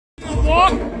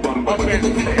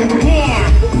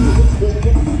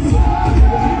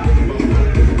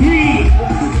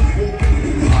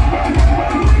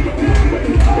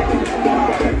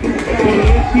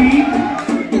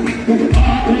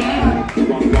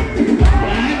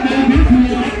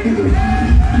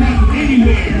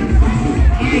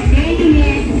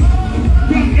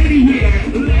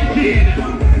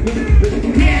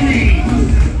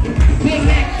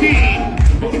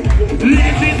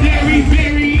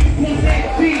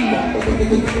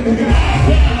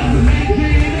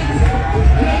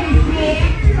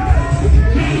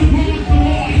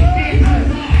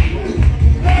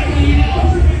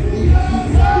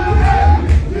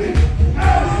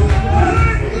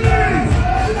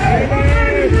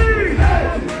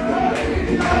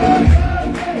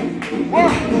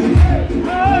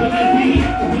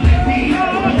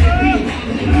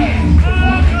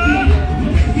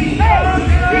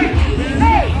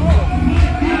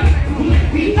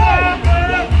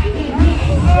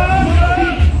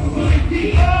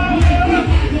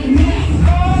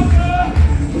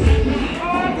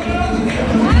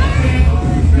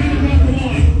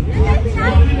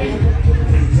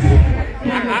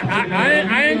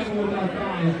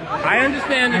I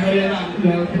understand it.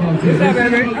 What's up,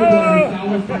 baby? Oh!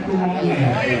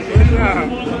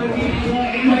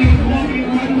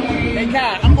 Hey,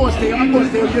 Kai, I'm going to stay on your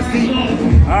seat.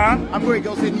 Huh? I'm going to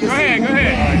go sit in your seat. Go ahead, go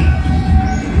ahead.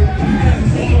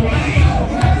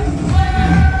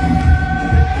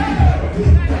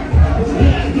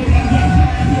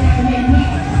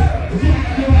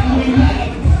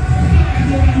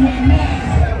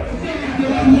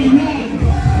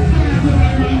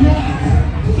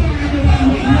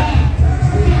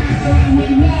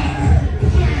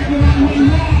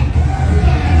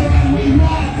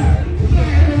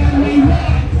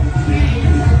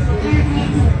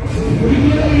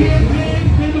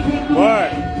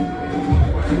 What?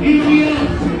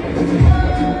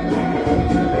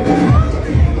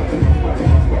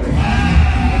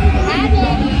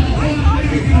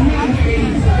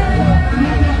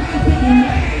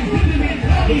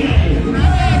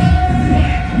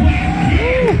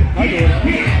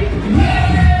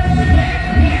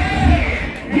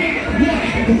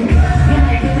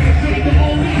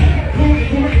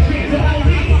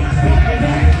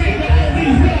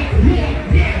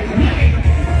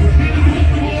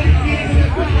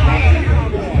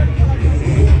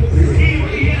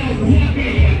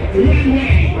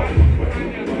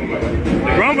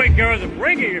 Runway girls are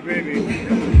bringing it, baby.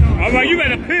 All right, you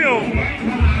better peel.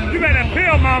 You better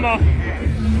peel, mama.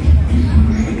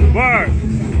 Word.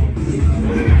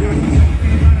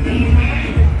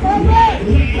 All right,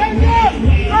 let's go.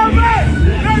 All right,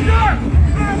 let's go.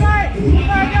 All right,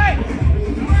 all right.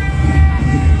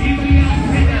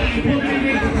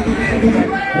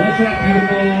 What's up,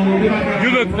 beautiful? You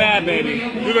look bad, baby.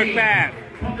 You look bad.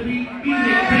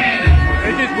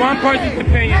 It's just one person's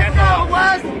opinion, that's all.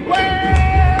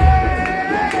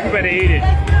 You better eat it.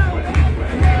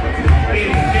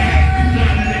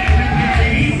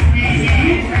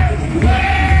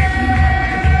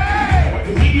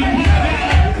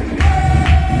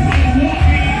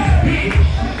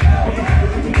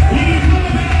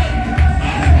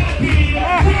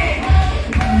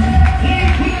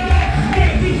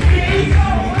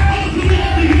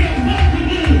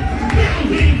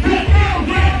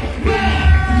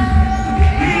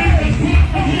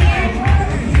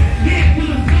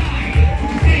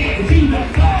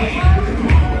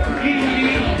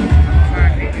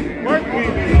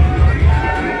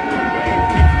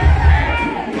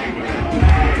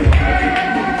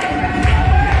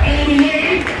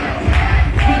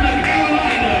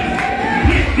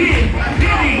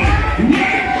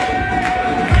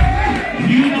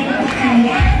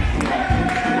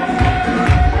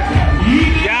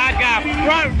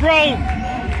 Bro.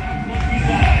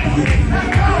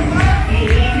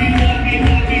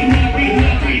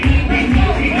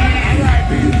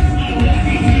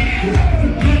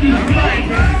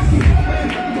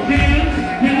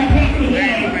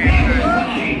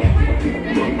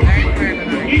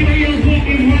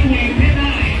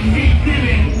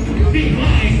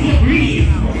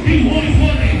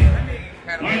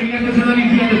 Alright, we got the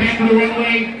facilities on the back of the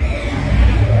runway.